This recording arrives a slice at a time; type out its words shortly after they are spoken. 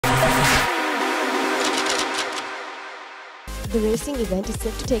the racing event is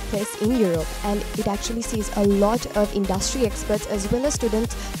set to take place in Europe, and it actually sees a lot of industry experts as well as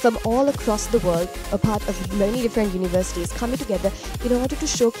students from all across the world, a part of many different universities, coming together in order to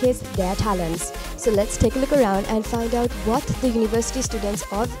showcase their talents. So let's take a look around and find out what the university students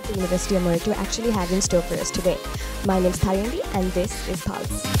of the University of Moratuwa actually have in store for us today. My name is Tharindi and this is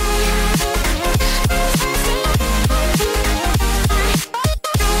Pulse.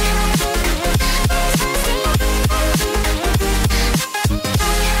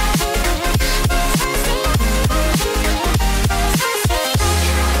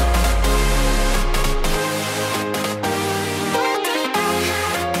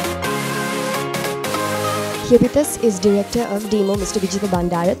 Here with us is Director of DIMO, Mr. Vijitha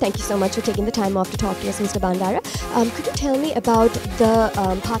Bandara. Thank you so much for taking the time off to talk to us, Mr. Bandara. Could you tell me about the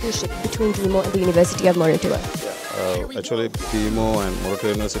partnership between DIMO and the University of Moratuwa? Actually, DIMO and Moratuwa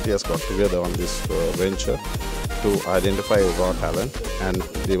University has got together on this venture to identify raw talent and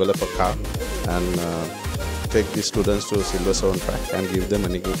develop a car and take the students to Silverstone track and give them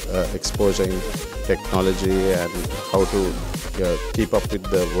an exposure in technology and how to keep up with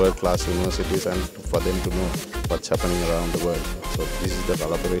the world-class universities and for them to know what's happening around the world. So this is the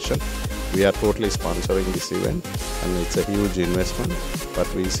collaboration. We are totally sponsoring this event and it's a huge investment,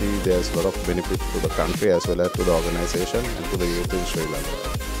 but we see there's a lot of benefit to the country as well as to the organization and to the youth in Sri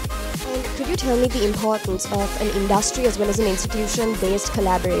Lanka. And could you tell me the importance of an industry as well as an institution-based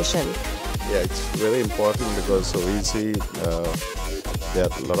collaboration? Yeah, it's very important because we see there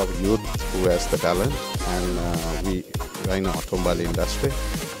are a lot of youth who has the talent, and we are in the automobile industry,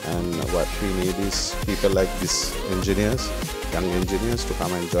 and what we need is people like these engineers, young engineers, to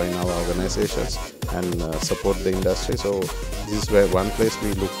come and join our organizations and support the industry. So this is where one place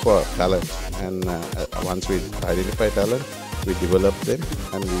we look for talent, and once we identify talent, we develop them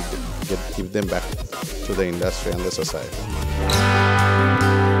and we give them back to the industry and the society.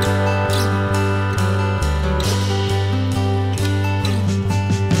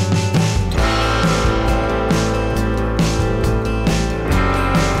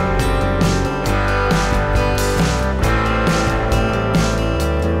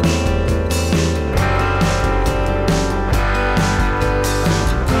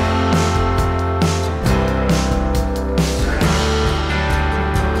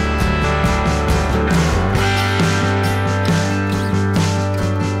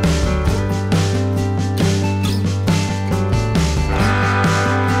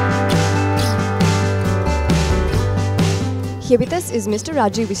 Here with us is Mr.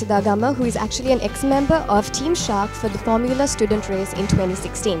 Raju Visidagama, who is actually an ex-member of TeamShark for the Formula Student Race in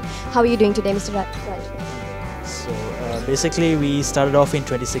 2016. How are you doing today, Mr. Raju? So basically we started off in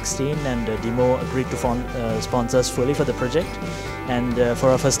 2016 and DIMO agreed to sponsor us fully for the project. And for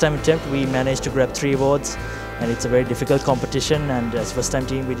our first time attempt we managed to grab 3 awards, and it's a very difficult competition, and as first time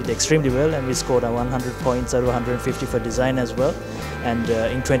team we did extremely well and we scored 100 points out of 150 for design as well. And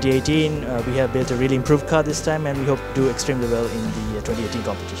in 2018 we have built a really improved car this time, and we hope to do extremely well in the 2018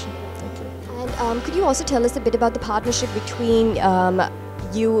 competition. Thank you. And could you also tell us a bit about the partnership between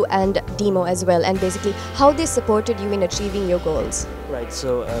you and DIMO as well, and basically how they supported you in achieving your goals? Right,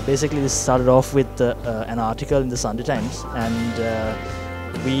 so basically this started off with an article in the Sunday Times, and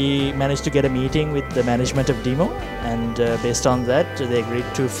we managed to get a meeting with the management of DIMO, and based on that they agreed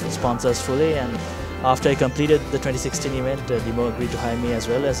to sponsor us fully. And after I completed the 2016 event, DIMO agreed to hire me as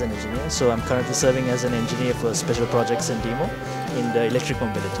well as an engineer. So I'm currently serving as an engineer for special projects in DIMO in the electric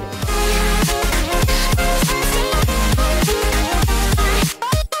mobility.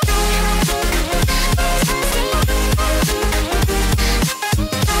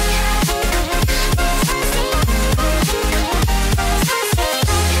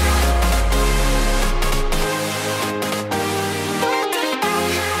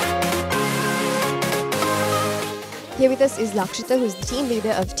 Here with us is Lakshita, who is the team leader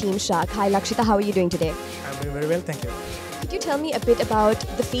of TeamShark. Hi Lakshita, how are you doing today? I'm doing very well, thank you. Could you tell me a bit about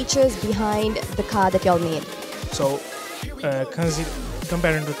the features behind the car that y'all made? So,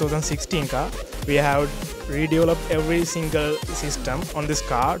 compared to 2016 car, we have redeveloped every single system on this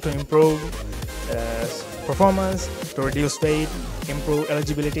car to improve performance, to reduce weight, improve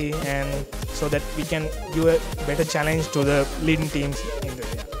eligibility, and so that we can give a better challenge to the leading teams in the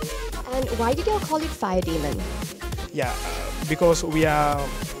year. And why did y'all call it Fire Demon? Yeah, because we are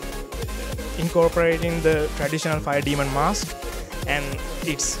incorporating the traditional Fire Demon mask, and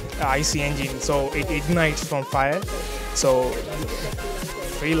it's IC engine, so it ignites from fire. So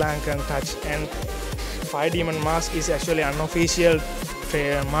Sri Lankan touch, and Fire Demon mask is actually an unofficial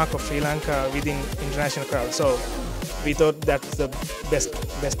trademark of Sri Lanka within international crowd. So we thought that's the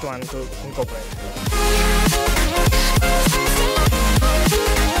best one to incorporate.